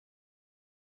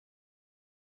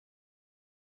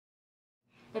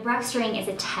The Brock string is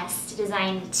a test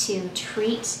designed to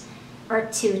treat or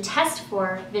to test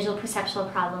for visual perceptual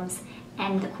problems,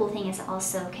 and the cool thing is it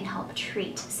also can help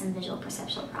treat some visual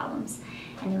perceptual problems.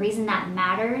 And the reason that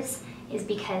matters is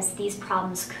because these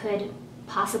problems could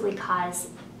possibly cause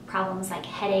problems like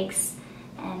headaches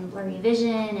and blurry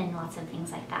vision and lots of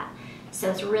things like that.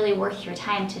 So it's really worth your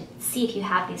time to see if you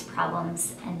have these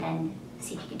problems and then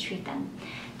see if you can treat them.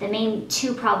 The main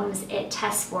two problems it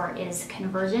tests for is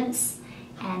convergence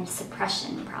and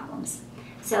suppression problems.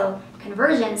 So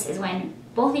convergence is when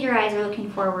both of your eyes are looking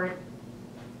forward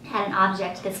at an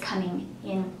object that's coming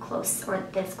in close or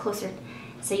that's closer,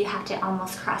 so you have to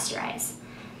almost cross your eyes.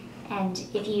 And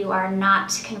if you are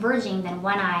not converging, then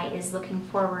one eye is looking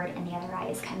forward and the other eye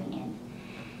is coming in.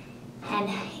 And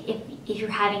if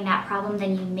you're having that problem,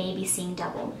 then you may be seeing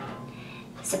double.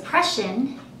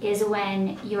 Suppression is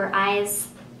when your eyes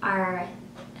are,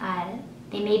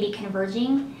 they may be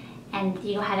converging and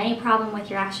you don't have any problem with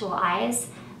your actual eyes,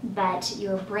 but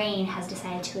your brain has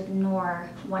decided to ignore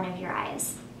one of your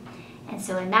eyes. And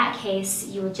so in that case,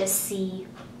 you will just see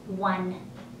one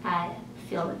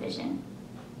field of vision.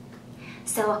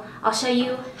 So I'll show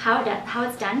you how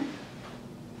it's done.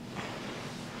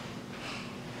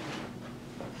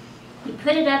 You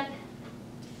put it up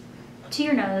to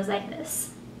your nose like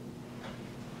this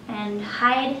and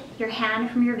hide your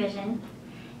hand from your vision,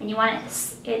 and you want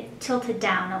it tilted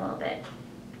down a little bit.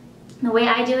 And the way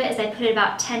I do it is I put it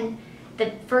about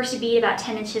the first bead about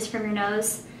 10 inches from your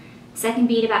nose, second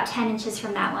bead about 10 inches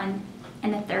from that one,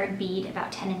 and the third bead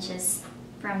about 10 inches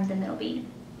from the middle bead.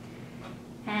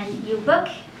 And you look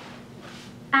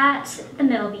at the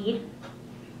middle bead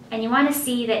and you want to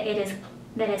see that it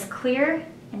is clear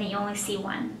and that you only see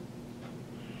one.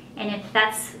 And if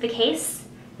that's the case,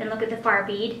 then look at the far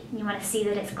bead and you want to see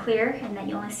that it's clear and that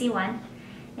you only see one.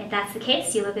 If that's the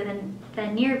case, you look at the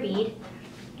near bead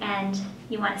and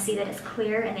you want to see that it's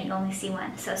clear and that you only see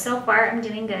one. So far I'm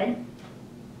doing good.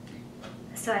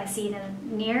 So I see the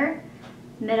near,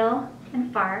 middle,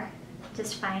 and far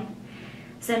just fine.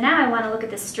 So now I want to look at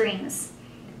the strings.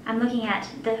 I'm looking at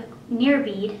the near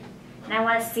bead and I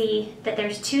want to see that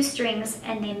there's two strings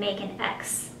and they make an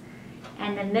X.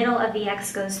 And the middle of the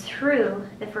X goes through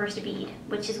the first bead,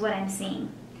 which is what I'm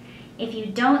seeing. If you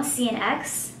don't see an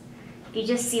X, if you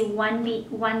just see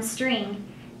one string,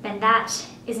 then that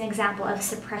is an example of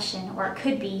suppression, or it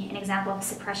could be an example of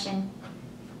suppression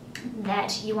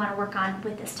that you want to work on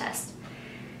with this test.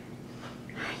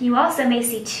 You also may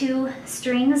see two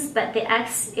strings, but the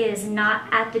X is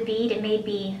not at the bead. It may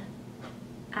be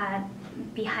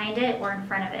behind it or in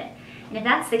front of it. And if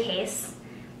that's the case,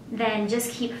 then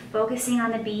just keep focusing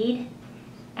on the bead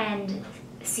and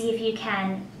see if you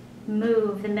can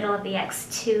move the middle of the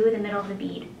X to the middle of the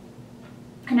bead.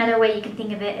 Another way you can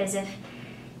think of it is if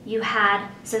you had,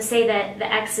 so say that the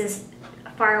X is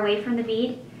far away from the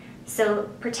bead, so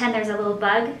pretend there's a little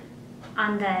bug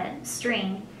on the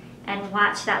string and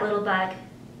watch that little bug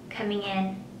coming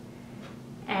in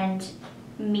and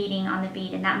meeting on the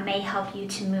bead, and that may help you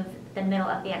to move the middle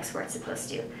of the X where it's supposed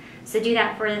to. So do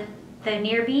that for the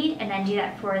near bead and then do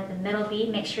that for the middle bead.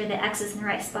 Make sure the X is in the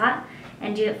right spot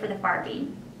and do it for the far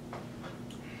bead.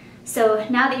 So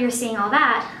now that you're seeing all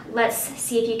that, let's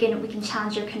see if we can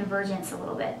challenge your convergence a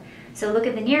little bit. So look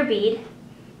at the near bead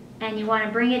and you want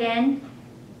to bring it in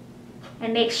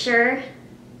and make sure,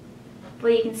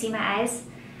 well, you can see my eyes,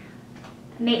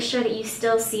 make sure that you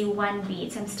still see one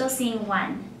bead. So I'm still seeing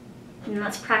one. And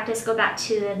let's practice, go back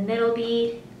to the middle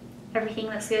bead. Everything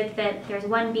looks good, that there's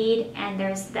one bead and the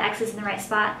X is in the right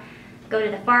spot. Go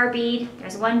to the far bead,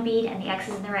 there's one bead and the X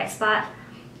is in the right spot.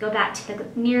 Go back to the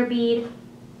near bead,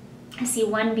 I see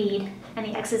one bead and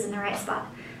the X is in the right spot.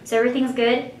 So everything's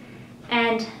good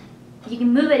and you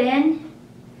can move it in,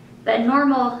 but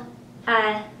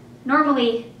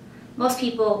normally most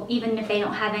people, even if they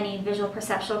don't have any visual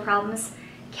perceptual problems,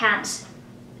 can't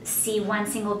see one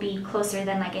single bead closer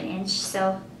than like an inch,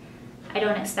 so I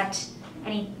don't expect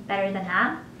any better than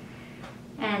that.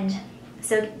 And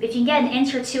so if you can get an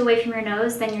inch or two away from your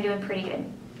nose, then you're doing pretty good.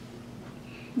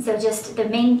 And so just the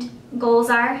main goals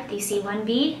are that you see one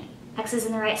bead, X is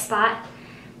in the right spot,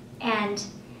 and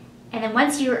then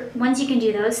once you can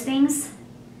do those things,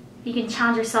 you can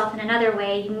challenge yourself in another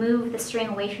way. You move the string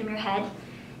away from your head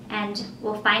and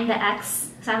we'll find the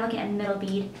X. So I'm looking at the middle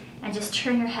bead, and just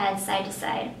turn your head side to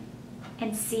side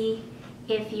and see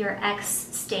if your X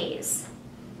stays.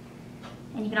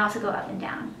 And you can also go up and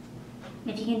down.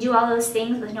 And if you can do all those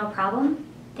things with no problem,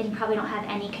 then you probably don't have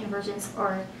any convergence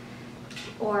or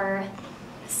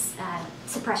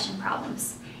suppression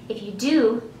problems. If you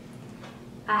do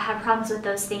have problems with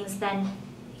those things, then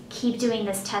keep doing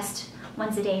this test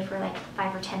once a day for like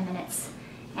 5 or 10 minutes,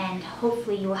 and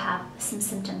hopefully you will have some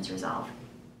symptoms resolve.